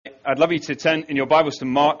I'd love you to turn in your Bibles to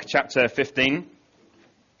Mark chapter 15.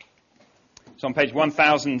 It's on page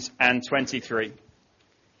 1023.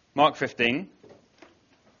 Mark 15.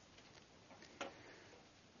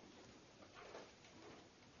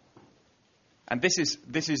 And this is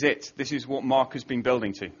it. This is what Mark has been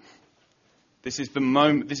building to. This is the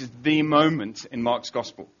moment. This is the moment in Mark's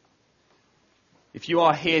gospel. If you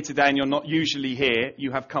are here today and you're not usually here,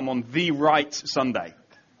 you have come on the right Sunday.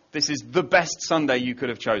 This is the best Sunday you could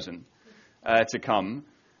have chosen to come,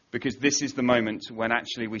 because this is the moment when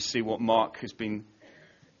actually we see what Mark has been,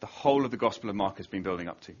 the whole of the Gospel of Mark has been building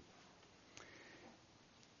up to.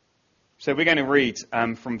 So we're going to read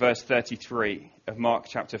from verse 33 of Mark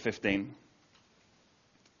chapter 15.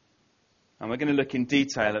 And we're going to look in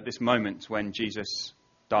detail at this moment when Jesus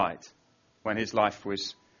died, when his life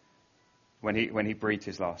was, when he breathed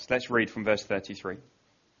his last. Let's read from verse 33.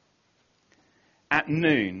 At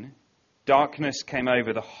noon, darkness came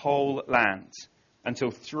over the whole land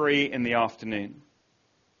until 3 p.m.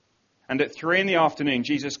 And at 3 p.m,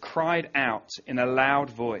 Jesus cried out in a loud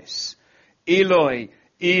voice, Eloi,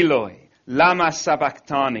 Eloi, lama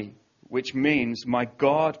sabachthani, which means, my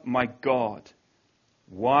God,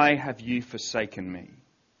 why have you forsaken me?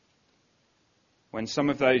 When some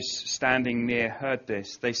of those standing near heard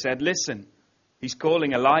this, they said, listen, he's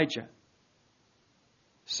calling Elijah.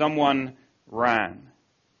 Someone ran,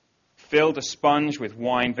 filled a sponge with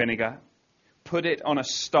wine vinegar, put it on a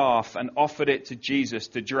staff and offered it to Jesus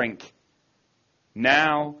to drink.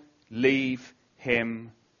 Now leave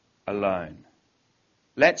him alone.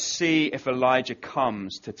 Let's see if Elijah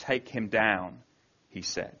comes to take him down, he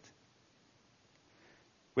said.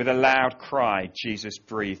 With a loud cry, Jesus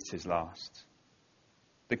breathed his last.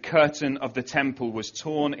 The curtain of the temple was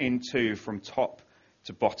torn in two from top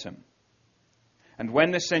to bottom. And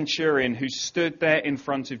when the centurion who stood there in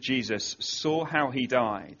front of Jesus saw how he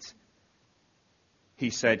died,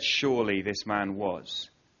 he said, surely this man was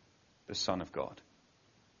the Son of God.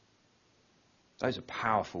 Those are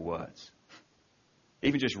powerful words.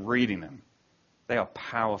 Even just reading them, they are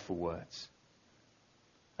powerful words.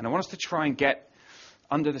 And I want us to try and get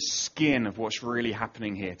under the skin of what's really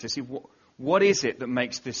happening here, to see what is it that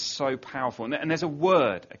makes this so powerful. And there's a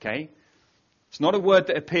word, okay? It's not a word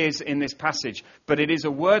that appears in this passage, but it is a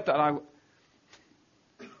word that I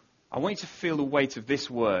want you to feel the weight of this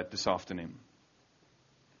word this afternoon.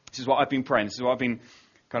 This is what I've been praying. This is what I've been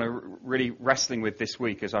kind of really wrestling with this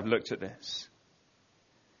week as I've looked at this.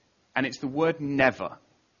 And it's the word never.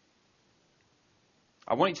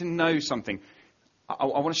 I want you to know something. I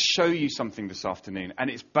want to show you something this afternoon, and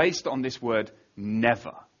it's based on this word,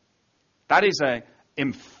 never. That is an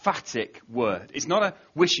emphatic word. It's not a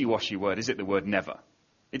wishy-washy word, is it, the word never?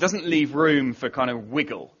 It doesn't leave room for kind of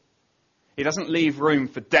wiggle. It doesn't leave room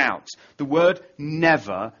for doubt. The word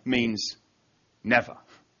never means never.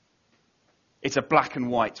 It's a black and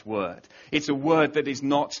white word. It's a word that is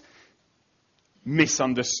not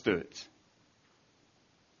misunderstood.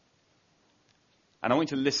 And I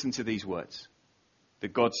want you to listen to these words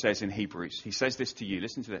that God says in Hebrews. He says this to you.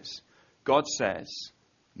 Listen to this. God says,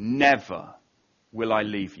 never will I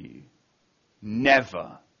leave you.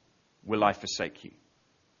 Never will I forsake you.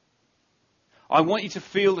 I want you to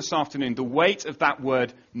feel this afternoon the weight of that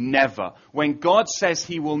word, never. When God says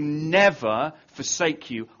he will never forsake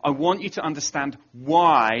you, I want you to understand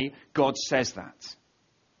why God says that.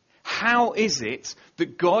 How is it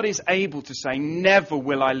that God is able to say, never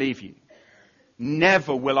will I leave you?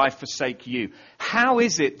 Never will I forsake you. How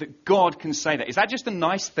is it that God can say that? Is that just a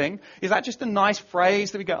nice thing? Is that just a nice phrase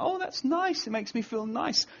that we go, oh, that's nice. It makes me feel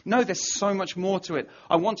nice. No, there's so much more to it.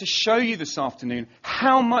 I want to show you this afternoon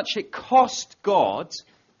how much it cost God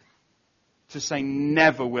to say,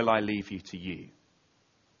 never will I leave you to you.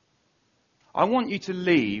 I want you to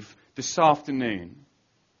leave this afternoon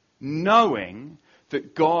knowing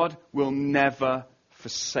that God will never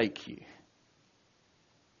forsake you.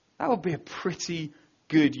 That would be a pretty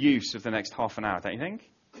good use of the next half an hour, don't you think?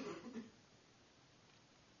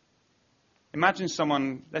 Imagine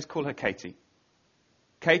someone, let's call her Katie.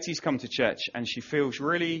 Katie's come to church and she feels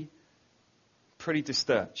really pretty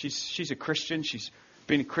disturbed. She's a Christian. She's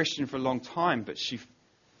been a Christian for a long time, but she's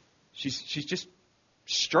just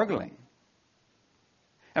struggling.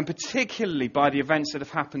 And particularly by the events that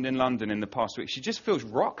have happened in London in the past week, she just feels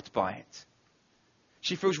rocked by it.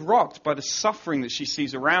 She feels rocked by the suffering that she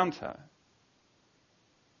sees around her.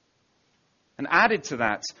 And added to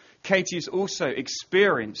that, Katie has also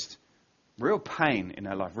experienced real pain in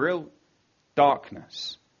her life, real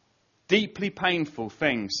darkness, deeply painful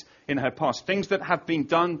things in her past, things that have been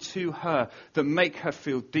done to her that make her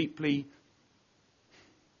feel deeply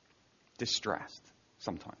distressed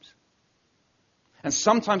sometimes. And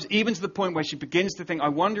sometimes even to the point where she begins to think, I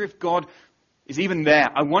wonder if God is even there.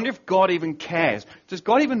 I wonder if God even cares. Does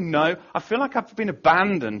God even know? I feel like I've been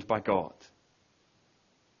abandoned by God.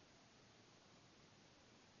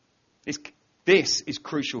 This is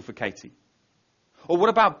crucial for Katie. Or what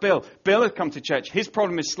about Bill? Bill has come to church. His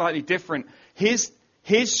problem is slightly different. His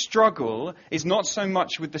struggle is not so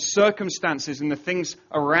much with the circumstances and the things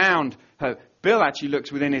around her. Bill actually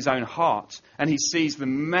looks within his own heart and he sees the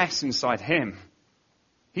mess inside him.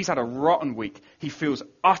 He's had a rotten week. He feels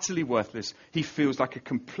utterly worthless. He feels like a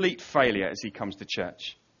complete failure as he comes to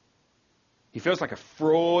church. He feels like a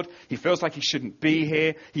fraud. He feels like he shouldn't be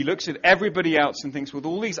here. He looks at everybody else and thinks, well,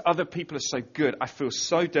 all these other people are so good. I feel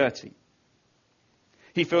so dirty.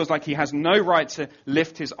 He feels like he has no right to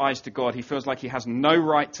lift his eyes to God. He feels like he has no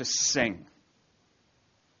right to sing.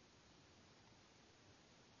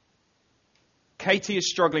 Katie is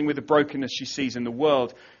struggling with the brokenness she sees in the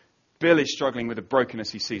world. Bill is struggling with the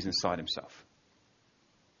brokenness he sees inside himself.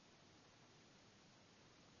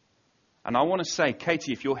 And I want to say,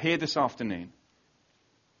 Katie, if you're here this afternoon,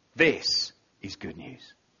 this is good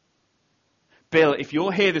news. Bill, if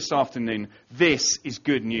you're here this afternoon, this is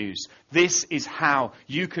good news. This is how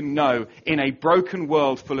you can know in a broken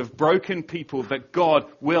world full of broken people that God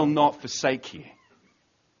will not forsake you.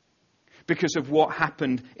 Because of what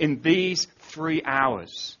happened in these 3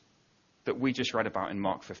 hours that we just read about in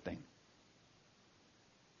Mark 15.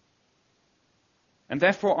 And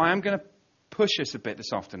therefore, I am going to push us a bit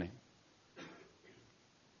this afternoon.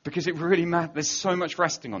 Because it really matters. There's so much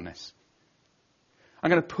resting on this. I'm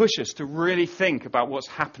going to push us to really think about what's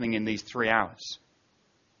happening in these 3 hours.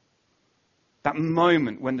 That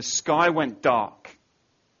moment when the sky went dark,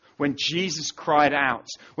 when Jesus cried out,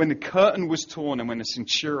 when the curtain was torn, and when the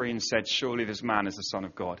centurion said, surely this man is the Son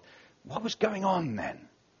of God. What was going on then?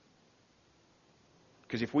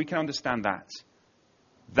 Because if we can understand that,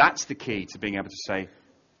 that's the key to being able to say,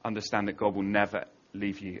 understand that God will never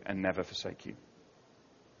leave you and never forsake you.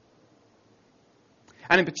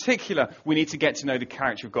 And in particular, we need to get to know the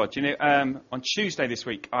character of God. You know, on Tuesday this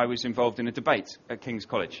week, I was involved in a debate at King's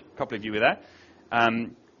College. A couple of you were there.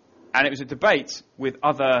 And it was a debate with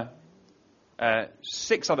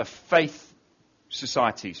 6 other faith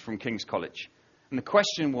societies from King's College. And the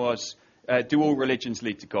question was, do all religions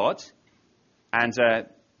lead to God? And the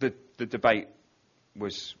debate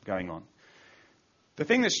was going on. The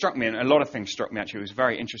thing that struck me, and a lot of things struck me actually, it was a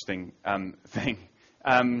very interesting thing.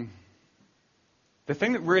 The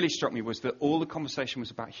thing that really struck me was that all the conversation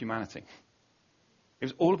was about humanity. It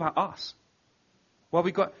was all about us. Well,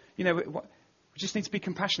 we just need to be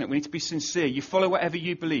compassionate. We need to be sincere. You follow whatever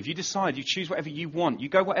you believe. You decide. You choose whatever you want. You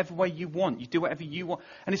go whatever way you want. You do whatever you want.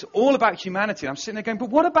 And it's all about humanity. And I'm sitting there going, but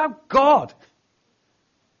what about God?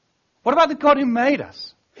 What about the God who made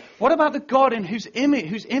us? What about the God in whose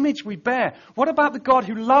image we bear? What about the God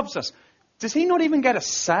who loves us? Does he not even get a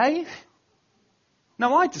say?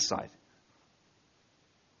 No, I decide.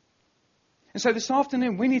 And so this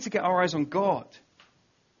afternoon, we need to get our eyes on God.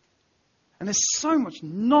 And there's so much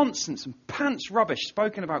nonsense and pants rubbish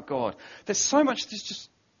spoken about God. There's so much that's just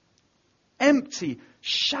empty,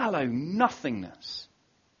 shallow nothingness.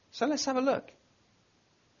 So let's have a look.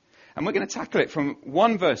 And we're going to tackle it from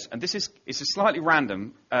one verse. And it's a slightly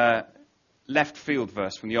random left field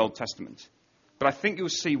verse from the Old Testament. But I think you'll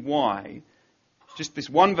see why just this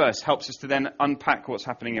one verse helps us to then unpack what's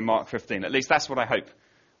happening in Mark 15. At least that's what I hope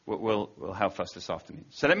will help us this afternoon.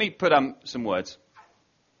 So let me put some words.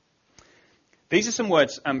 These are some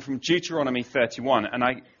words from Deuteronomy 31, and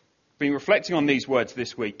I've been reflecting on these words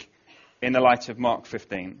this week in the light of Mark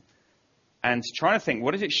 15, and trying to think,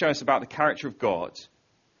 what does it show us about the character of God?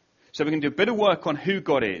 So we're going to do a bit of work on who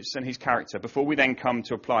God is and his character before we then come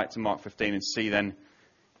to apply it to Mark 15 and see then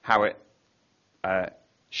how it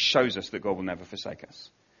shows us that God will never forsake us.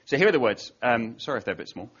 So here are the words. Sorry if they're a bit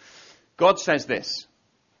small. God says this.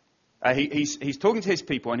 He's talking to his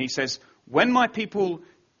people, and he says, when my people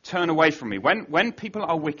turn away from me, when people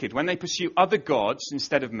are wicked, when they pursue other gods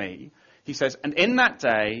instead of me, he says, and in that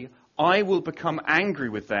day I will become angry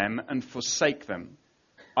with them and forsake them.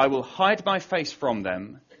 I will hide my face from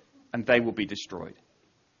them, and they will be destroyed.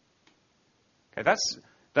 Okay,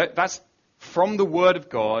 that's from the Word of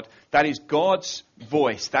God. That is God's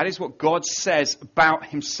voice. That is what God says about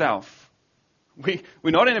himself. We're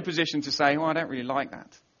not in a position to say, oh, I don't really like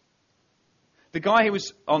that. The guy who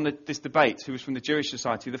was on this debate, who was from the Jewish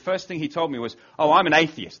society, the first thing he told me was, oh, I'm an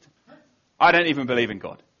atheist. I don't even believe in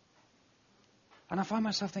God. And I find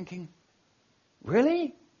myself thinking,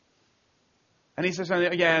 really? And he says,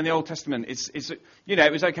 yeah, in the Old Testament,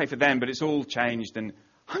 it was okay for them, but it's all changed. And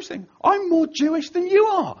I'm saying, I'm more Jewish than you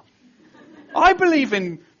are. I believe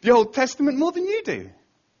in the Old Testament more than you do.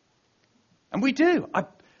 And we do.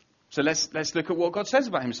 So let's look at what God says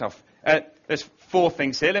about himself. There's 4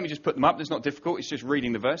 things here. Let me just put them up. It's not difficult. It's just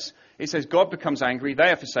reading the verse. It says, God becomes angry, they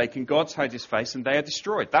are forsaken, God's hid his face, and they are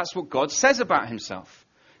destroyed. That's what God says about himself.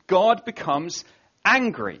 God becomes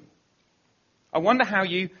angry. I wonder how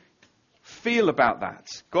you feel about that.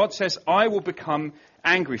 God says, I will become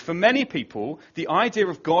angry. For many people, the idea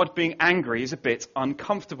of God being angry is a bit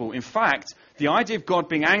uncomfortable. In fact, the idea of God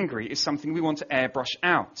being angry is something we want to airbrush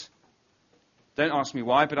out. Don't ask me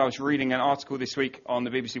why, but I was reading an article this week on the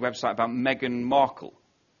BBC website about Meghan Markle.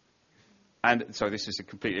 And so this is a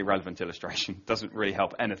completely irrelevant illustration. Doesn't really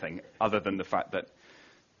help anything other than the fact that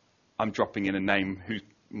I'm dropping in a name who's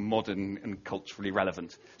modern and culturally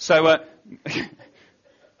relevant. So, I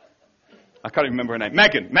can't even remember her name.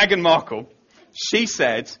 Meghan Markle. She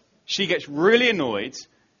said she gets really annoyed.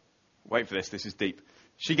 Wait for this is deep.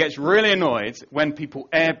 She gets really annoyed when people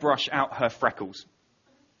airbrush out her freckles.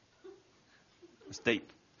 It's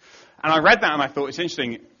deep. And I read that and I thought it's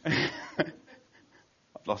interesting. I've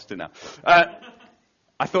lost it now.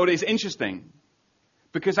 I thought it's interesting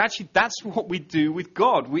because actually that's what we do with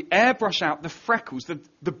God. We airbrush out the freckles,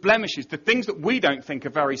 the blemishes, the things that we don't think are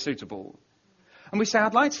very suitable. And we say,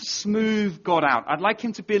 I'd like to smooth God out. I'd like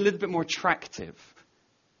him to be a little bit more attractive.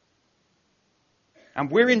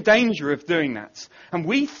 And we're in danger of doing that. And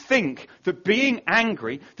we think that being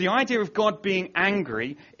angry, the idea of God being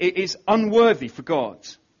angry, is unworthy for God.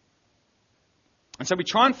 And so we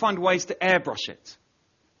try and find ways to airbrush it.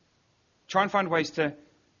 Try and find ways to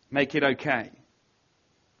make it okay.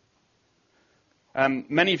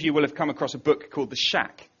 Many of you will have come across a book called The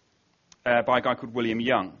Shack by a guy called William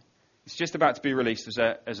Young. It's just about to be released as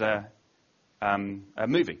a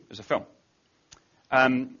movie, as a film.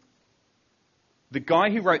 The guy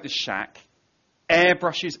who wrote The Shack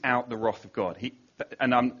airbrushes out the wrath of God.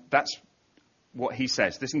 That's what he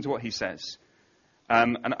says. Listen to what he says.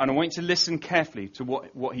 And I want you to listen carefully to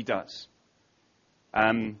what he does.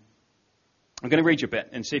 I'm going to read you a bit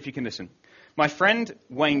and see if you can listen. My friend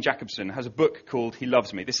Wayne Jacobson has a book called He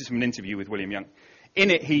Loves Me. This is from an interview with William Young.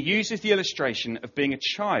 In it, he uses the illustration of being a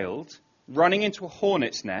child running into a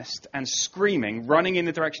hornet's nest and screaming, running in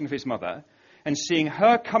the direction of his mother, and seeing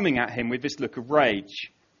her coming at him with this look of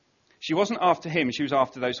rage. She wasn't after him, she was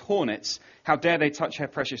after those hornets. How dare they touch her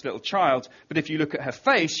precious little child? But if you look at her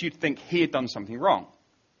face, you'd think he had done something wrong.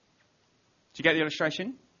 Do you get the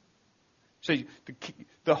illustration? So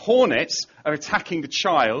the hornets are attacking the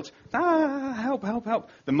child. Help, help, help.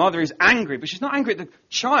 The mother is angry, but she's not angry at the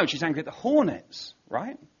child, she's angry at the hornets,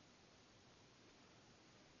 right?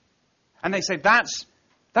 And they say that's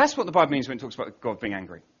what the Bible means when it talks about God being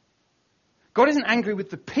angry. God isn't angry with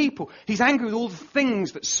the people. He's angry with all the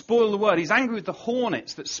things that spoil the world. He's angry with the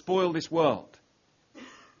hornets that spoil this world.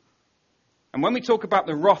 And when we talk about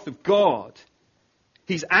the wrath of God,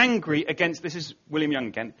 he's angry against, this is William Young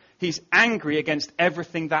again, he's angry against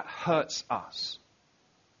everything that hurts us.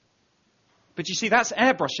 But you see, that's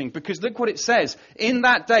airbrushing, because look what it says. In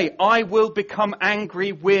that day, I will become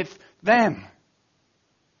angry with them.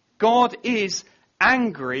 God is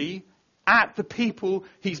angry at the people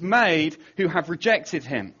he's made who have rejected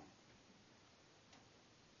him.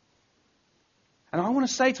 And I want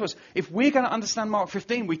to say to us, if we're going to understand Mark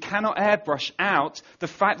 15, we cannot airbrush out the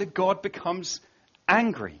fact that God becomes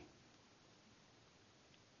angry.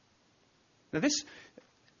 Now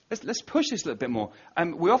let's push this a little bit more.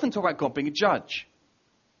 We often talk about God being a judge.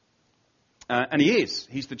 And he is.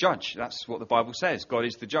 He's the judge. That's what the Bible says. God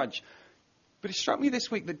is the judge. But it struck me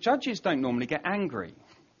this week that judges don't normally get angry.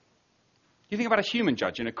 You think about a human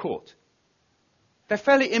judge in a court. They're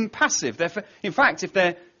fairly impassive. In fact, if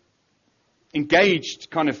they're engaged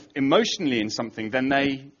kind of emotionally in something, then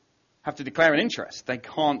they have to declare an interest. They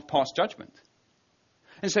can't pass judgment.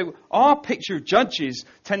 And so our picture of judges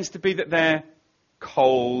tends to be that they're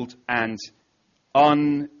cold and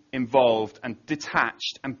uninvolved and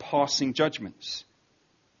detached and passing judgments.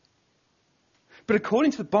 But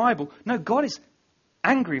according to the Bible, no, God is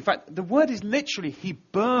angry. In fact, the word is literally, he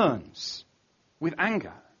burns with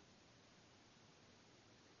anger.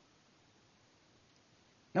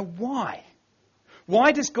 Now, why?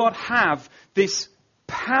 Why does God have this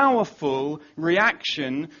powerful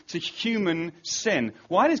reaction to human sin?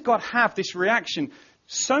 Why does God have this reaction?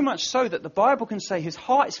 So much so that the Bible can say his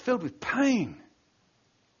heart is filled with pain.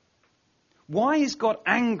 Why is God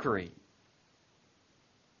angry?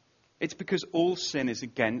 It's because all sin is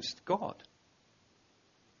against God.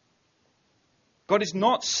 God is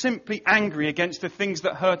not simply angry against the things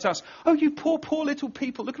that hurt us. Oh, you poor, poor little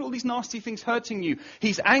people. Look at all these nasty things hurting you.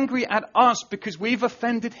 He's angry at us because we've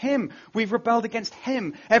offended him. We've rebelled against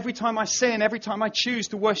him. Every time I sin, every time I choose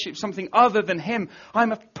to worship something other than him,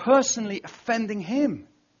 I'm personally offending him.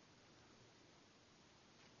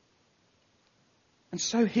 And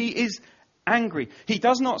so he is angry. He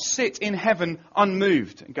does not sit in heaven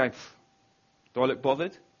unmoved and go, do I look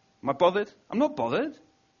bothered? Am I bothered? I'm not bothered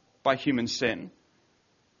by human sin.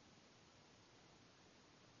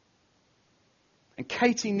 And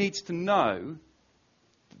Katie needs to know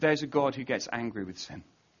that there's a God who gets angry with sin.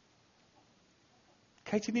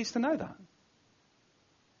 Katie needs to know that.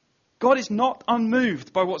 God is not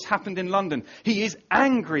unmoved by what's happened in London. He is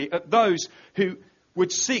angry at those who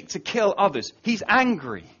would seek to kill others. He's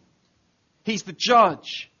angry. He's the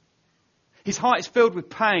judge. His heart is filled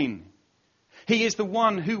with pain. He is the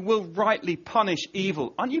one who will rightly punish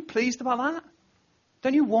evil. Aren't you pleased about that?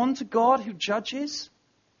 Don't you want a God who judges?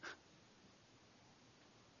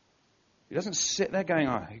 He doesn't sit there going,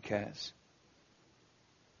 oh, who cares?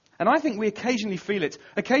 And I think we occasionally feel it.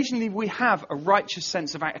 Occasionally we have a righteous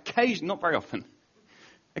sense of occasion, not very often.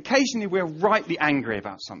 Occasionally we're rightly angry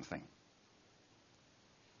about something.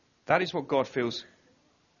 That is what God feels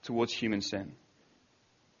towards human sin.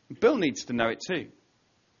 Bill needs to know it too.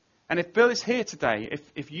 And if Bill is here today,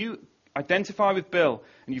 if you identify with Bill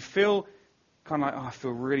and you feel kind of like, oh, I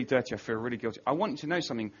feel really dirty, I feel really guilty, I want you to know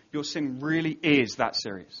something. Your sin really is that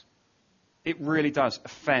serious. It really does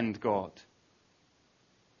offend God.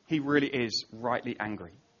 He really is rightly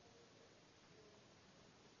angry.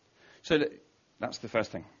 So that's the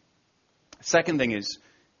first thing. Second thing is,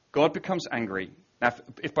 God becomes angry. Now,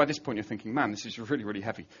 if by this point you're thinking, man, this is really, really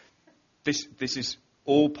heavy. This is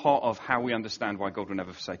all part of how we understand why God will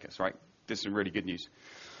never forsake us, right? This is some really good news.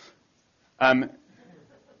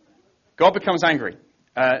 God becomes angry.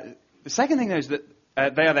 The second thing is that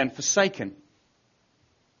they are then forsaken.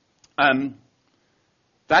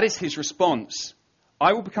 That is his response.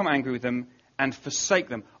 I will become angry with them and forsake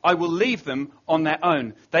them. I will leave them on their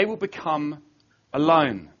own. They will become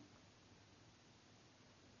alone.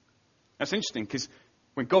 That's interesting because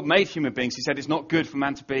when God made human beings, he said it's not good for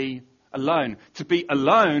man to be alone. To be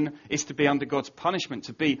alone is to be under God's punishment.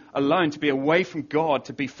 To be alone, to be away from God,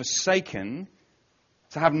 to be forsaken,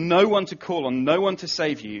 to have no one to call on, no one to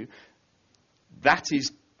save you. That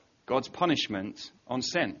is God's punishment on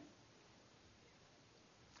sin.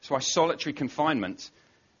 That's why solitary confinement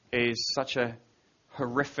is such a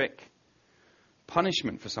horrific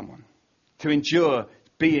punishment for someone. To endure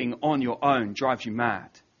being on your own drives you mad.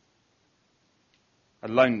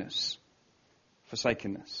 Aloneness,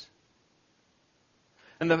 forsakenness.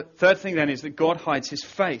 And the third thing then is that God hides his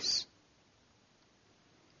face.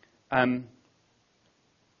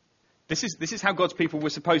 This is how God's people were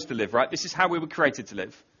supposed to live, right? This is how we were created to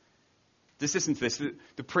live. Just listen to this.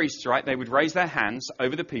 The priests, right, they would raise their hands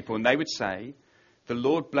over the people and they would say, the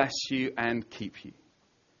Lord bless you and keep you.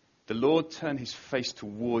 The Lord turn his face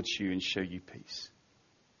towards you and show you peace.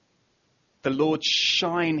 The Lord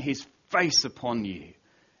shine his face upon you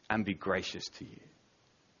and be gracious to you.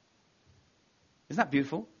 Isn't that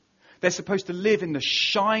beautiful? They're supposed to live in the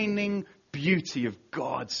shining beauty of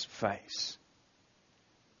God's face.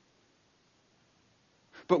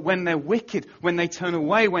 But when they're wicked, when they turn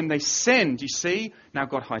away, when they sin, do you see? Now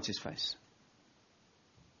God hides his face.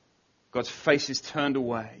 God's face is turned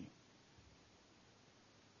away.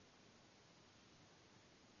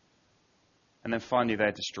 And then finally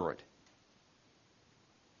they're destroyed.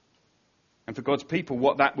 And for God's people,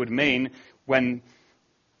 what that would mean when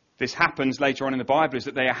this happens later on in the Bible is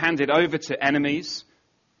that they are handed over to enemies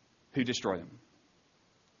who destroy them.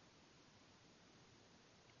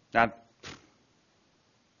 Now,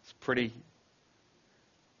 it's pretty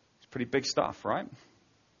big stuff, right?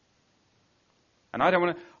 And I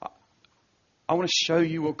want to show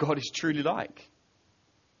you what God is truly like.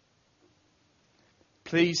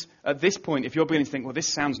 Please, at this point, if you're beginning to think, well,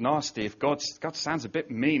 this sounds nasty, if God sounds a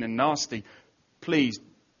bit mean and nasty, please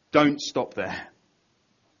don't stop there.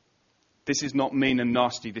 This is not mean and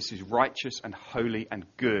nasty. This is righteous and holy and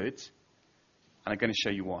good. And I'm going to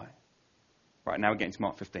show you why. Right, now we're getting to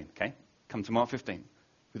Mark 15, okay? Come to Mark 15.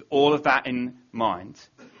 With all of that in mind,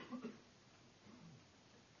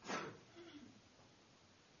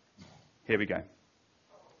 here we go.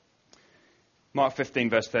 Mark 15,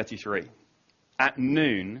 verse 33. At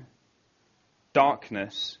noon,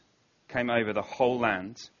 darkness came over the whole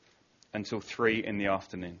land until 3 in the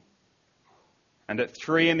afternoon. And at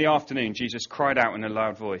 3 in the afternoon, Jesus cried out in a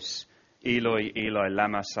loud voice, Eloi, Eloi,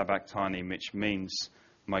 lama sabachthani, which means,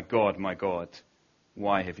 my God,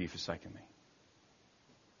 why have you forsaken me?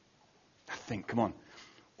 Think, come on.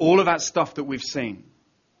 All of that stuff that we've seen.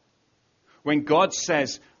 When God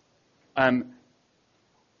says, in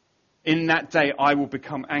that day I will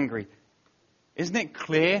become angry. Isn't it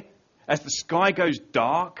clear as the sky goes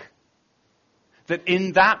dark that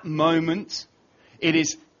in that moment it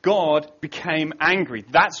is God became angry.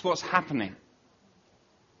 That's what's happening.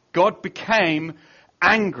 God became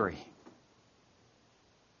angry.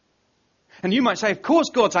 And you might say, of course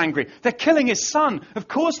God's angry. They're killing his son. Of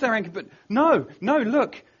course they're angry. But no,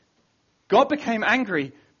 look. God became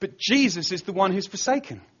angry, but Jesus is the one who's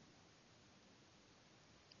forsaken.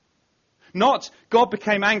 Not God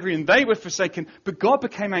became angry and they were forsaken, but God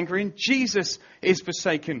became angry and Jesus is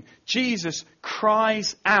forsaken. Jesus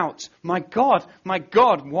cries out, my God,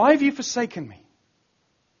 why have you forsaken me?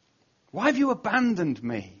 Why have you abandoned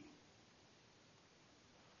me?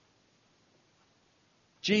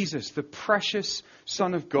 Jesus, the precious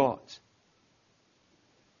Son of God.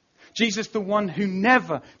 Jesus, the one who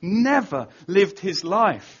never lived his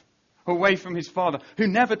life away from his Father, who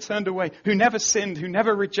never turned away, who never sinned, who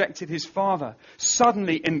never rejected his Father.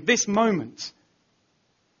 Suddenly, in this moment,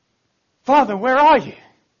 Father, where are you?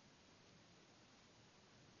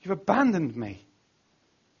 You've abandoned me.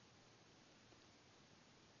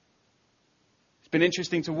 It's been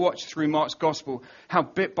interesting to watch through Mark's Gospel how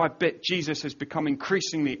bit by bit Jesus has become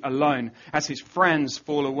increasingly alone as his friends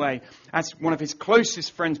fall away, as one of his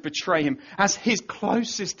closest friends betray him, as his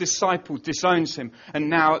closest disciple disowns him, and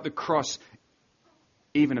now at the cross,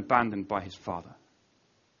 even abandoned by his Father.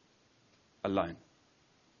 Alone.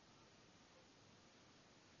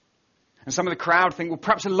 And some of the crowd think, well,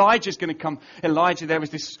 perhaps Elijah's going to come. Elijah, there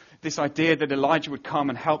was this idea that Elijah would come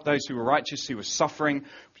and help those who were righteous, who were suffering.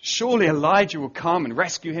 Surely Elijah will come and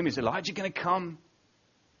rescue him. Is Elijah going to come?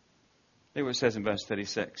 Look what it says in verse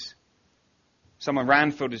 36. Someone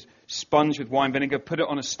ran, filled a sponge with wine vinegar, put it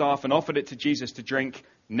on a staff and offered it to Jesus to drink.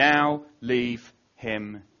 Now leave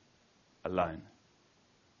him alone.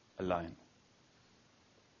 Alone.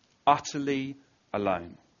 Utterly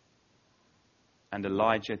alone. And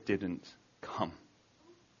Elijah didn't come.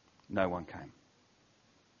 No one came.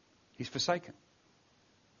 He's forsaken.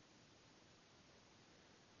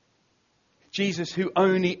 Jesus, who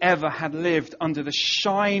only ever had lived under the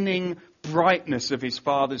shining brightness of his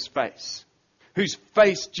Father's face, whose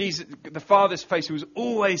face, Jesus, the Father's face, who was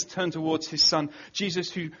always turned towards his Son,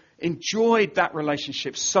 Jesus, who enjoyed that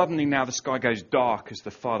relationship, suddenly now the sky goes dark as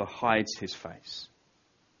the Father hides his face.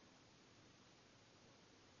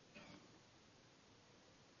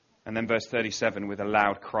 And then verse 37, with a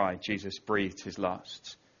loud cry, Jesus breathed his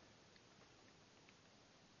last.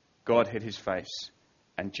 God hid his face,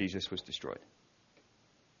 and Jesus was destroyed.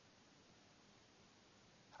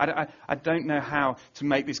 I don't know how to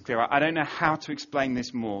make this clearer. I don't know how to explain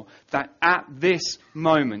this more. That at this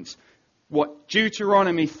moment, what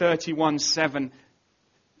Deuteronomy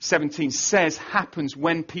 31:17 says happens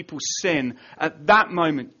when people sin, at that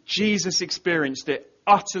moment, Jesus experienced it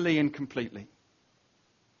utterly and completely.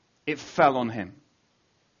 It fell on him.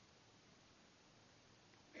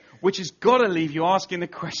 Which has got to leave you asking the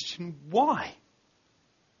question, why?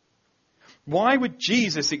 Why would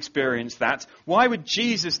Jesus experience that? Why would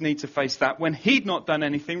Jesus need to face that when he'd not done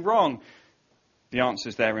anything wrong? The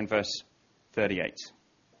answer's there in verse 38.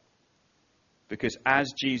 Because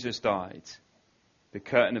as Jesus died, the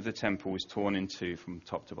curtain of the temple was torn in two from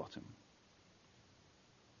top to bottom.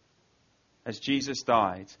 As Jesus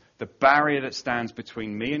died, the barrier that stands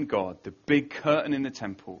between me and God, the big curtain in the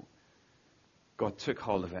temple, God took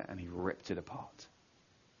hold of it and he ripped it apart.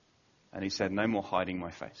 And he said, no more hiding my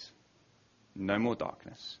face. No more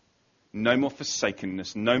darkness. No more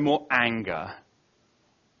forsakenness. No more anger.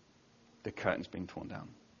 The curtain's been torn down.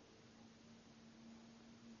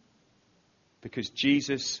 Because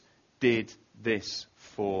Jesus did this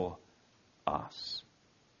for us.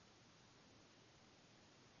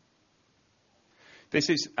 This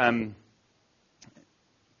is, let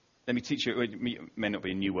me teach you, it may not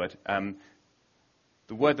be a new word.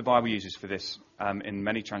 The word the Bible uses for this in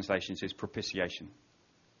many translations is propitiation.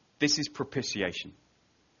 This is propitiation.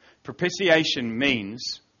 Propitiation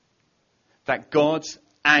means that God's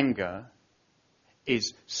anger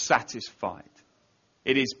is satisfied.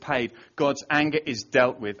 It is paid. God's anger is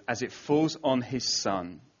dealt with as it falls on his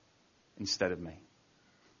Son instead of me.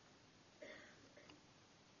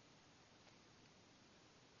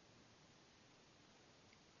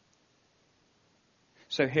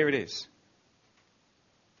 So here it is.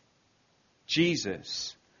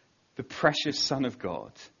 Jesus, the precious Son of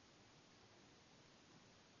God,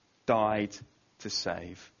 died to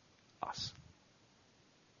save us.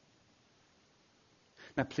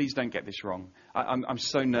 Now, please don't get this wrong. I'm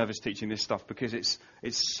so nervous teaching this stuff because this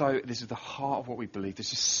is the heart of what we believe.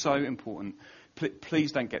 This is so important.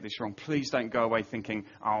 Please don't get this wrong. Please don't go away thinking,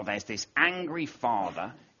 oh, there's this angry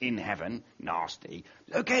Father in heaven, nasty.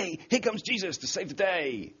 Okay, here comes Jesus to save the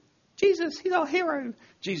day. Jesus, he's our hero.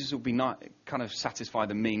 Jesus will be kind of satisfy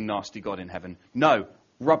the mean, nasty God in heaven. No,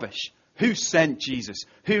 rubbish. Who sent Jesus?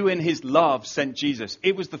 Who in his love sent Jesus?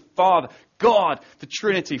 It was the Father, God, the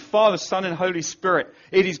Trinity, Father, Son, and Holy Spirit.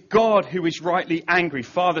 It is God who is rightly angry,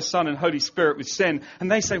 Father, Son, and Holy Spirit with sin.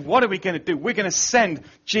 And they say, what are we going to do? We're going to send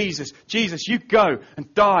Jesus. Jesus, you go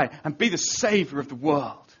and die and be the Savior of the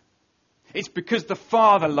world. It's because the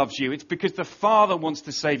Father loves you. It's because the Father wants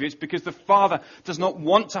to save you. It's because the Father does not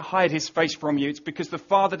want to hide his face from you. It's because the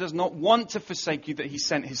Father does not want to forsake you that he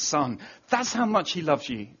sent his Son. That's how much he loves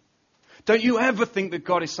you. Don't you ever think that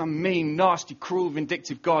God is some mean, nasty, cruel,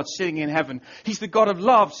 vindictive God sitting in heaven. He's the God of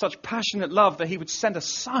love, such passionate love that he would send a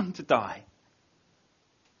son to die.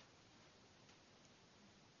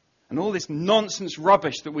 And all this nonsense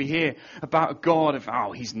rubbish that we hear about a God of,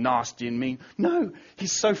 oh, he's nasty and mean. No,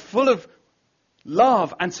 he's so full of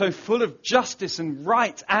love and so full of justice and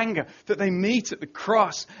right anger that they meet at the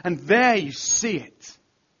cross. And there you see it.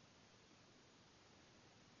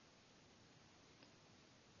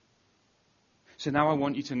 So now I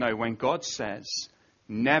want you to know when God says,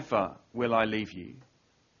 never will I leave you,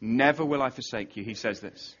 never will I forsake you, he says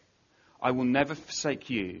this, I will never forsake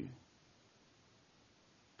you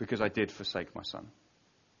because I did forsake my son.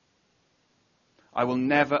 I will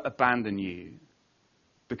never abandon you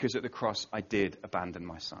because at the cross I did abandon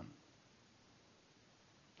my son.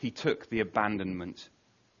 He took the abandonment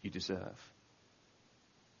you deserve.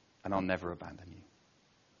 And I'll never abandon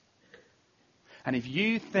you. And if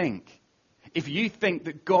you think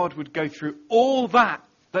that God would go through all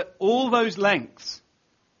all those lengths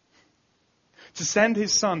to send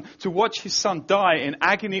his son, to watch his son die in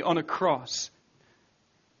agony on a cross,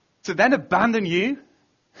 to then abandon you,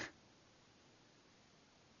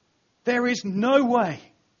 there is no way.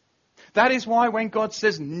 That is why when God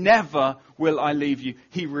says, never will I leave you,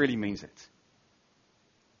 he really means it.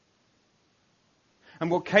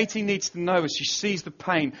 And what Katie needs to know as she sees the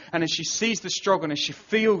pain and as she sees the struggle and as she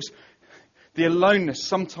feels the aloneness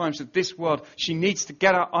sometimes of this world, she needs to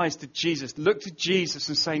get her eyes to Jesus, look to Jesus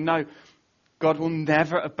and say, no, God will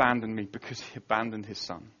never abandon me because he abandoned his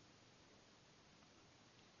son.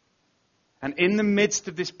 And in the midst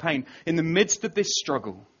of this pain, in the midst of this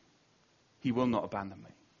struggle, he will not abandon me.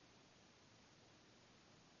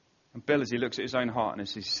 And Bill, as he looks at his own heart and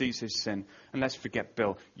as he sees his sin, and let's forget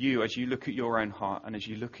Bill, you, as you look at your own heart and as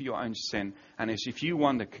you look at your own sin, and as if you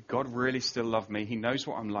wonder, could God really still love me? He knows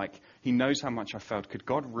what I'm like. He knows how much I failed. Could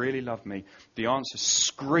God really love me? The answer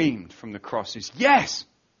screamed from the cross is, yes!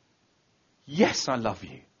 Yes, I love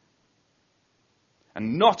you.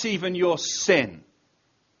 And not even your sin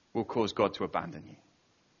will cause God to abandon you.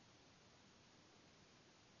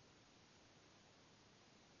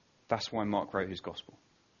 That's why Mark wrote his gospel.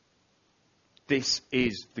 This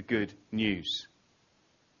is the good news.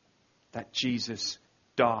 That Jesus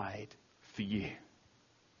died for you.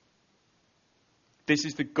 This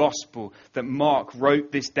is the gospel that Mark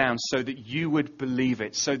wrote this down so that you would believe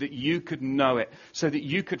it, so that you could know it, so that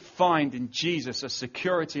you could find in Jesus a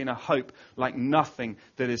security and a hope like nothing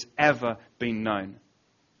that has ever been known.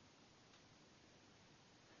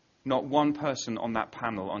 Not one person on that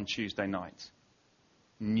panel on Tuesday night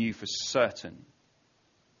knew for certain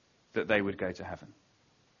that they would go to heaven.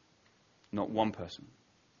 Not one person.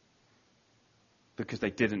 Because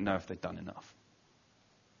they didn't know if they'd done enough.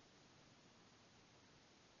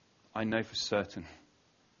 I know for certain,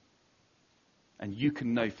 and you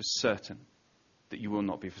can know for certain, that you will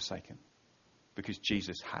not be forsaken. Because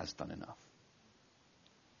Jesus has done enough.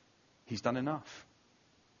 He's done enough.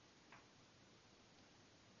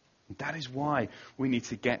 And that is why we need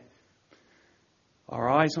to get our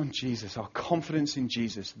eyes on Jesus, our confidence in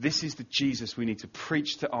Jesus. This is the Jesus we need to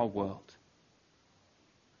preach to our world.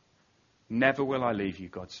 Never will I leave you,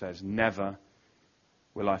 God says. Never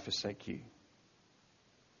will I forsake you.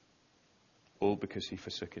 All because he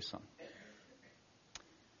forsook his son.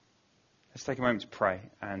 Let's take a moment to pray.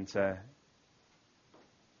 And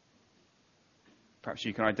perhaps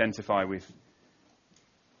you can identify with,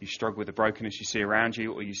 you struggle with the brokenness you see around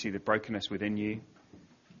you, or you see the brokenness within you.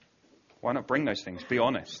 Why not bring those things? Be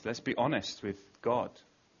honest. Let's be honest with God.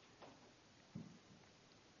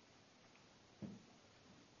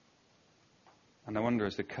 And I wonder,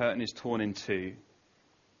 as the curtain is torn in two,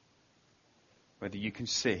 whether you can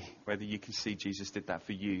see Jesus did that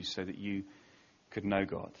for you so that you could know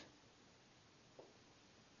God.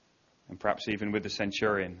 And perhaps even with the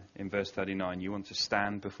centurion in verse 39, you want to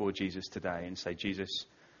stand before Jesus today and say, Jesus,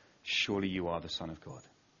 surely you are the Son of God.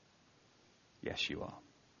 Yes, you are.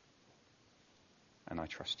 And I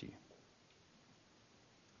trust you.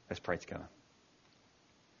 Let's pray together.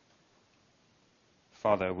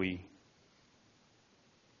 Father,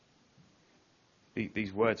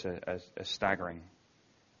 these words are staggering.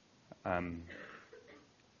 That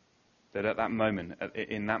at that moment,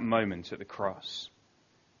 in that moment at the cross,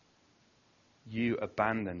 you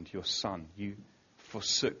abandoned your Son. You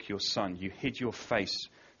forsook your Son. You hid your face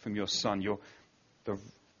from your Son.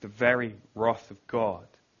 The very wrath of God,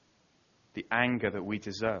 the anger that we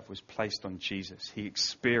deserve, was placed on Jesus. He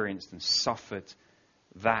experienced and suffered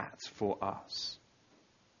that for us.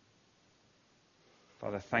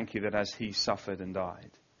 Father, thank you that as he suffered and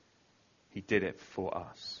died, he did it for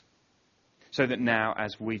us. So that now,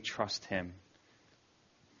 as we trust him,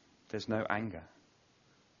 there's no anger.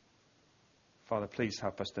 Father, please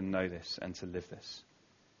help us to know this and to live this.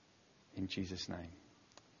 In Jesus' name,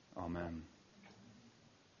 amen.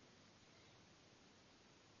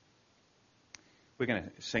 We're going to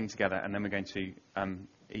sing together, and then we're going to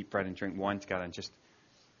eat bread and drink wine together and just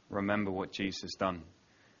remember what Jesus has done.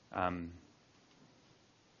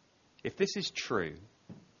 If this is true,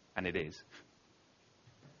 and it is,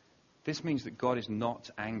 this means that God is not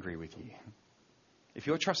angry with you. If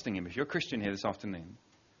you're trusting him, if you're a Christian here this afternoon,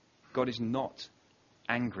 God is not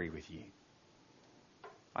angry with you.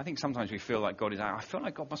 I think sometimes we feel like God is angry. I feel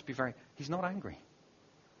like God must be he's not angry.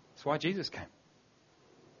 That's why Jesus came.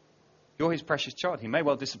 You're his precious child. He may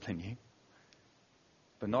well discipline you,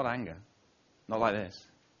 but not anger. Not like this.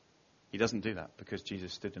 He doesn't do that because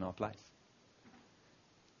Jesus stood in our place.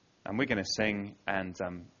 And we're going to sing and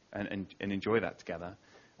enjoy that together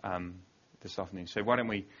this afternoon. So why don't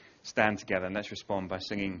we stand together and let's respond by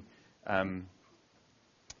singing,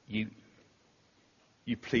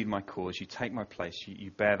 You plead my cause, you take my place, you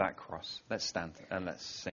bear that cross. Let's stand and let's sing.